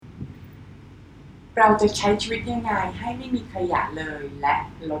เราจะใช้ชีวิตยังไงให้ไม่มีขยะเลยและ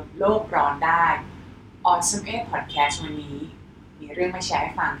ลดโลกร้อนได้ Awesome 8 Podcast วันนี้มีเรื่องมาแชร์ใ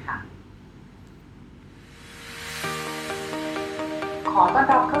ห้ฟังค่ะขอต้อน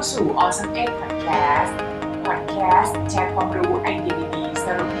รับเข้าสู่ Awesome 8 Podcast แชร์ความรู้ไอเดียดีๆส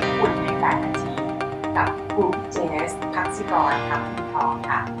รุปให้คุณใน8นาทีกับครูเจสพักศิกรทัพทิมทอง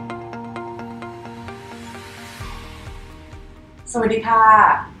ค่ะสวัสดีค่ะ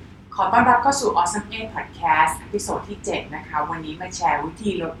ขอต้อนรับเข้าสู่ Awesome 8 Podcast ตอนที่ 7 นะคะวันนี้มาแชร์วิธี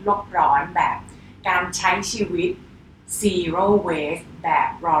ลดโลกร้อนแบบการใช้ชีวิต Zero Waste แบบ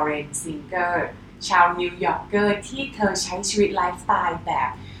Lauren Singer ชาวนิวยอร์กเกอร์ที่เธอใช้ชีวิตไลฟ์สไตล์แบบ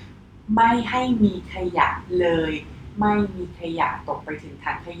ไม่ให้มีขยะเลยไม่มีขยะตกไปถึง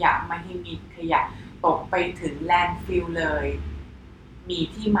ถังขยะไม่ให้มีขยะตกไปถึงแลนด์ฟิลเลยมี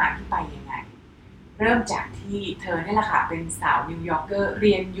ที่มาที่ไปยังไงเริ่มจากที่เธอเนี่ยแหละค่ะเป็นสาวนิวยอร์กเกอร์เ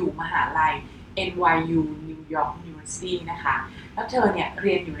รียนอยู่มหาลัย NYU New York University นะคะแล้วเธอเนี่ยเ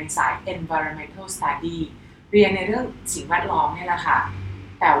รียนอยู่ในสาย Environmental Study เรียนในเรื่องสิ่งแวดล้อมเนี่ยแหละค่ะ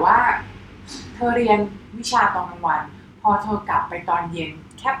แต่ว่าเธอเรียนวิชาตอนกลางวันพอเธอกลับไปตอนเย็น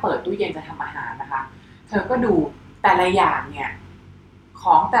แค่เปิดตู้เย็นจะทำอาหารนะคะเธอก็ดูแต่ละอย่างเนี่ยข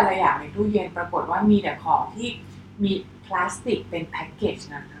องแต่ละอย่างในตู้เย็นปรากฏว่ามีแต่ของที่มีพลาสติกเป็นแพ็กเกจ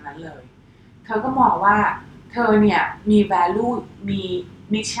นั้นทั้งนั้นเลยเธอก็มองว่าเธอเนี่ยมี value มี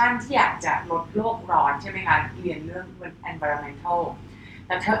มิชชั่นที่อยากจะลดโลกร้อนใช่ไหมคะเรียนเรื่อง environmental แ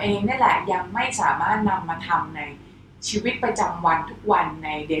ต่เธอเองนี่แหละยังไม่สามารถนำมาทำในชีวิตประจำวันทุกวันใน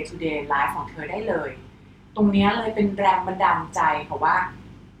day to day life ของเธอได้เลยตรงนี้เลยเป็นแรงบันดาลใจเพราะว่า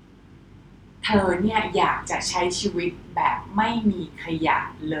เธอเนี่ยอยากจะใช้ชีวิตแบบไม่มีขยะ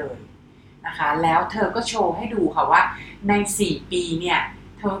เลยนะคะแล้วเธอก็โชว์ให้ดูค่ะว่าใน4ปีเนี่ย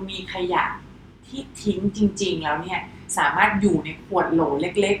เธอมีขยะที่ทิ้งจริงๆแล้วเนี่ยสามารถอยู่ในขวดโหลเ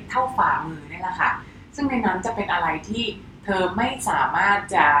ล็กๆเท่าฝ่ามือนี่แหละค่ะซึ่งในนั้นจะเป็นอะไรที่เธอไม่สามารถ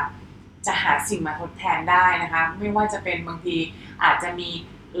จะหาสิ่งมาทดแทนได้นะคะไม่ว่าจะเป็นบางทีอาจจะมี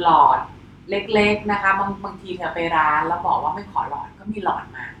หลอดเล็กๆนะคะบางทีเธอไปร้านแล้วบอกว่าไม่ขอหลอดก็มีหลอด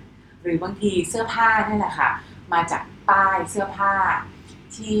มาหรือบางทีเสื้อผ้านี่แหละค่ะมาจากป้ายเสื้อผ้า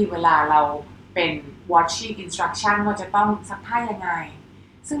ที่เวลาเราเป็น washing instruction ว่าจะต้องซักผ้ายังไง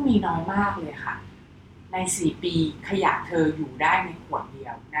ซึ่งมีน้อยมากเลยค่ะใน4ปีขยะเธออยู่ได้ในขวดเดี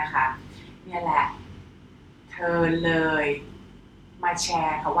ยวนะคะเนี่ยแหละเธอเลยมาแช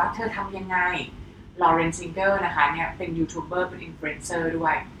ร์ค่ะว่าเธอทำยังไง Lauren Singer นะคะเนี่ยเป็นยูทูบเบอร์เป็นอินฟลูเอนเซอร์ด้ว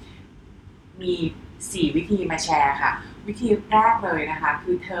ยมี4วิธีมาแชร์ค่ะวิธีแรกเลยนะคะ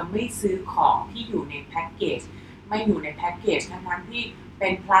คือเธอไม่ซื้อของที่อยู่ในแพ็กเกจไม่อยู่ในแพ็กเกจทั้งที่เป็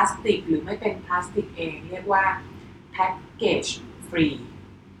นพลาสติกหรือไม่เป็นพลาสติกเองเรียกว่าแพ็กเกจฟรี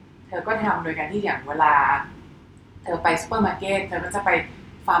เธอก็ทำโดยการที่อย่างเวลาเธอไปซูเปอร์มาร์เก็ตเธอก็จะไป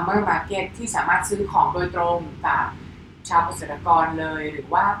ฟาร์มเมอร์มาร์เก็ตที่สามารถซื้อของโดยตรงจากชาวเกษตรกรเลยหรือ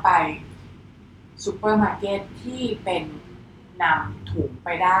ว่าไปซูเปอร์มาร์เก็ตที่เป็นนำถุงไป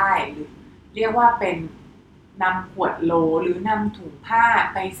ได้หรือเรียกว่าเป็นนำขวดโหลหรือนำถุงผ้า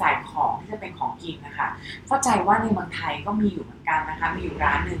ไปใส่ของที่จะเป็นของกินนะคะเข้าใจว่าในเมืองไทยก็มีอยู่เหมือนกันนะคะมีอยู่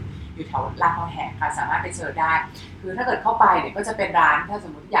ร้านหนึ่งอยู่แถวรามคำแหงค่ะสามารถไปเจอได้คือถ้าเกิดเข้าไปเนี่ยก็จะเป็นร้านถ้าส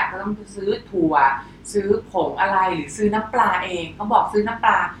มมติอยากก็ต้องซื้อถั่วซื้อผงอะไรหรือซื้อน้ำปลาเองเขาบอกซื้อน้ำป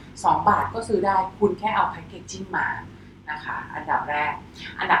ลา2 บาทก็ซื้อได้คุณแค่เอาแพคเกจจิ้งมานะคะอันดับแรก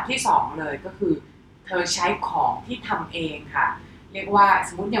อันดับที่2เลยก็คือเธอใช้ของที่ทำเองค่ะเรียกว่าส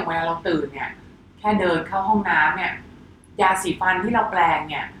มมติอย่างเวลาเราตื่นเนี่ยแค่เดินเข้าห้องน้ำเนี่ยยาสีฟันที่เราแปลง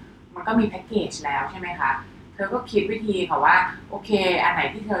เนี่ยมันก็มีแพ็กเกจแล้วใช่ไหมคะเธอก็คิดวิธีค่ะว่าโอเคอันไหน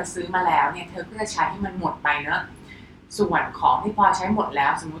ที่เธอซื้อมาแล้วเนี่ยเธอก็จะใช้ให้มันหมดไปเนอะส่วนของที่พอใช้หมดแล้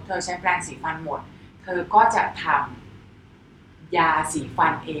วสมมุติเธอใช้แปรงสีฟันหมดเธอก็จะทำยาสีฟั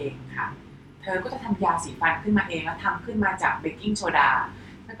นเองค่ะเธอก็จะทำยาสีฟันขึ้นมาเองแล้วทำขึ้นมาจากเบกกิ้งโซดา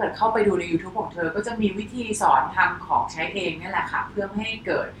ถ้าเกิดเข้าไปดูใน YouTube ของเธอก็จะมีวิธีสอนทำของใช้เองนี่แหละค่ะเพื่อไม่ให้เ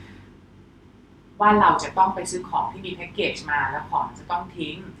กิดว่าเราจะต้องไปซื้อของที่มีแพ็กเกจมาแล้วของจะต้อง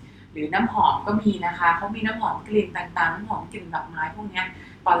ทิ้งหรือน้ำหอมก็มีนะคะเขามีน้ำหอมกลิ่นต่างๆน้ำหอมกลิ่นดอกไม้พวกนี้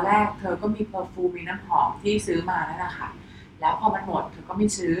ตอนแรกเธอก็มีเพอร์ฟูมมีน้ำหอมที่ซื้อมานั่นแหละค่ะแล้วพอมันหมดเธอก็ไม่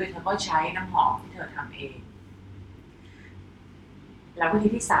ซื้อเธอก็ใช้น้ำหอมที่เธอทำเองแล้ววิธี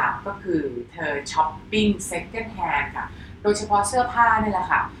ที่3ก็คือเธอช้อปปิ้ง second hand ค่ะโดยเฉพาะเสื้อผ้านี่แหละ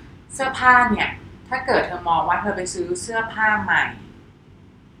ค่ะเสื้อผ้าเนี่ยถ้าเกิดเธอมองว่าเธอไปซื้อเสื้อผ้าใหม่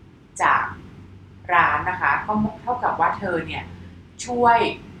จากร้านนะคะก็เท่ากับว่าเธอเนี่ยช่วย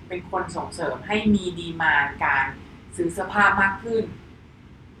เป็นคนส่งเสริมให้มีดีมานด์การซื้อเสื้อผ้ามากขึ้น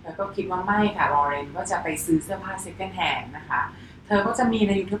เธอก็คิดว่าไม่ค่ะลอเรนก็จะไปซื้อเสื้อผ้า second hand นะคะเธอก็จะมีใ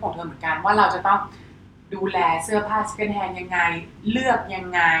น YouTube ของเธอเหมือนกันว่าเราจะต้องดูแลเสื้อผ้า second hand ยังไงเลือกยัง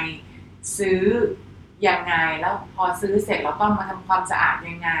ไง ซื้อยังไงแล้วพอซื้อเสร็จเราต้องมาทำความสะอาด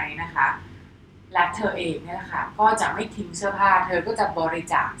ยังไงนะคะและเธอเองเนี่ยนะคะก็จะไม่ทิ้งเสื้อผ้าเธอก็จะบริ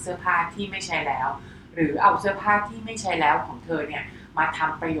จาคเสื้อผ้าที่ไม่ใช้แล้วหรือเอาเสื้อผ้าที่ไม่ใช้แล้วของเธอเนี่ยมาท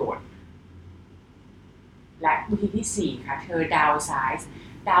ำประโยชน์และวิธีที่4ค่ะเธอ downsize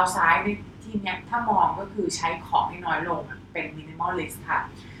ในที่นี้ถ้ามองก็คือใช้ของให้น้อยลงเป็น minimalist ค่ะ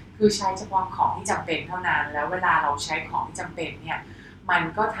คือใช้เฉพาะของที่จำเป็นเท่านั้นแล้วเวลาเราใช้ของที่จำเป็นเนี่ยมัน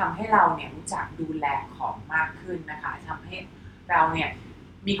ก็ทำให้เราเนี่ยรู้จักดูแลของมากขึ้นนะคะทำให้เราเนี่ย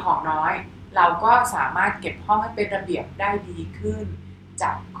มีของน้อยเราก็สามารถเก็บห้องให้เป็นระเบียบได้ดีขึ้น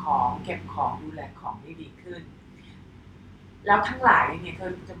จัดของเก็บของดูแลของได้ดีขึ้นแล้วทั้งหลายเนี่ยเธ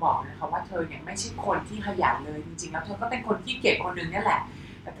อจะบอกนะคะว่าเธอเนี่ยไม่ใช่คนที่ขยันเลยจริงๆแล้วเธอก็เป็นคนที่เก็บคนหนึ่งนี่แหละ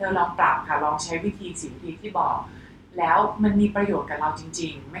แต่เธอลองปรับค่ะลองใช้วิธี4 วิธีที่บอกแล้วมันมีประโยชน์กับเราจริ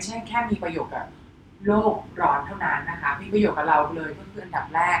งๆไม่ใช่แค่มีประโยชน์กับโลกร้อนเท่านั้นนะคะมีประโยชน์กับเราเลยก็คืออันดับ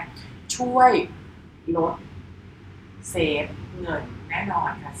แรกช่วยลดเซฟเงินแน่นอน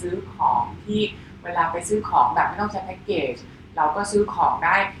ค่ะซื้อของที่เวลาไปซื้อของแบบไม่ต้องใช้แพ็กเกจเราก็ซื้อของไ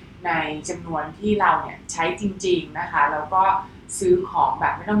ด้ในจำนวนที่เราเนี่ยใช้จริงๆนะคะแล้วก็ซื้อของแบ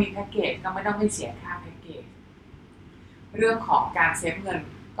บไม่ต้องมีแพ็กเกจก็ไม่ต้องไปเสียค่าแพ็กเกจเรื่องของการเซฟเงิน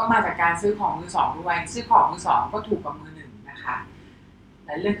ก็มาจากการซื้อของมือสองด้วยซื้อของมือสองก็ถูกกว่ามือหนึ่งนะคะแล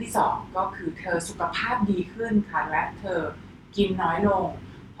ะเรื่องที่2ก็คือเธอสุขภาพดีขึ้นค่ะและเธอกินน้อยลง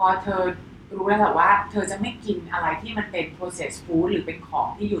พอเธอรู้แล้วแหละว่าเธอจะไม่กินอะไรที่มันเป็น processed food หรือเป็นของ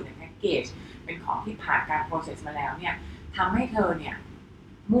ที่อยู่ในแพ็กเกจเป็นของที่ผ่านการ process มาแล้วเนี่ยทำให้เธอเนี่ย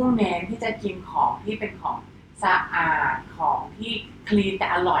มุ่งเน้นที่จะกินของที่เป็นของสะอาดของที่คลีนแต่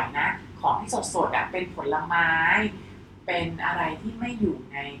อร่อยนะของที่สดๆเป็นผลไม้เป็นอะไรที่ไม่อยู่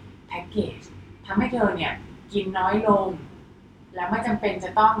ในแพ็กเกจทำให้เธอเนี่ยกินน้อยลงและไม่จำเป็นจะ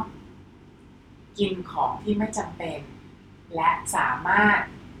ต้องกินของที่ไม่จำเป็นและสามารถ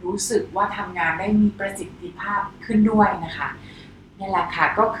รู้สึกว่าทำงานได้มีประสิทธิภาพขึ้นด้วยนะคะนี่แหละค่ะ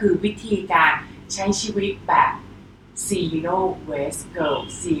ก็คือวิธีการใช้ชีวิตแบบ Zero Waste Girl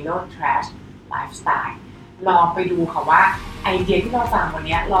Zero Trash Lifestyle ลองไปดูค่ะว่าไอเดียที่เราฟังวัน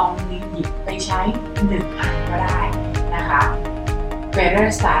นี้ลองหยิบไปใช้1 อันก็ได้นะคะ Better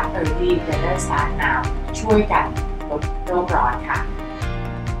Start Early Better Start Now ช่วยกันลดโลกร้อนค่ะ